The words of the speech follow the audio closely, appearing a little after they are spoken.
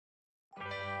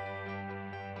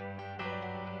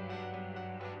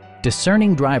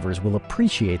Discerning drivers will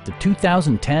appreciate the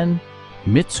 2010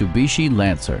 Mitsubishi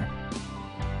Lancer.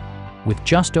 With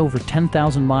just over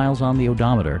 10,000 miles on the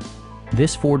odometer,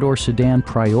 this four-door sedan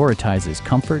prioritizes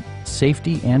comfort,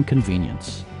 safety, and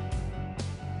convenience.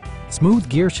 Smooth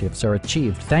gear shifts are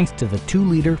achieved thanks to the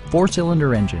 2-liter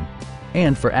 4-cylinder engine.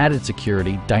 And for added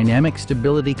security, dynamic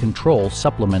stability control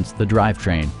supplements the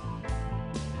drivetrain.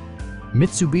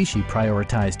 Mitsubishi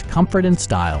prioritized comfort and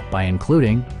style by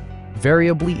including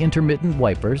variably intermittent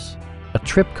wipers, a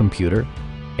trip computer,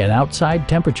 an outside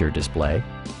temperature display,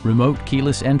 remote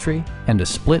keyless entry, and a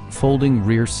split folding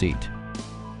rear seat.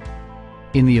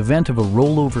 In the event of a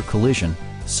rollover collision,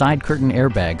 side curtain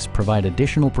airbags provide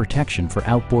additional protection for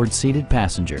outboard seated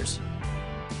passengers.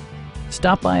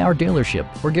 Stop by our dealership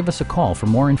or give us a call for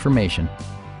more information.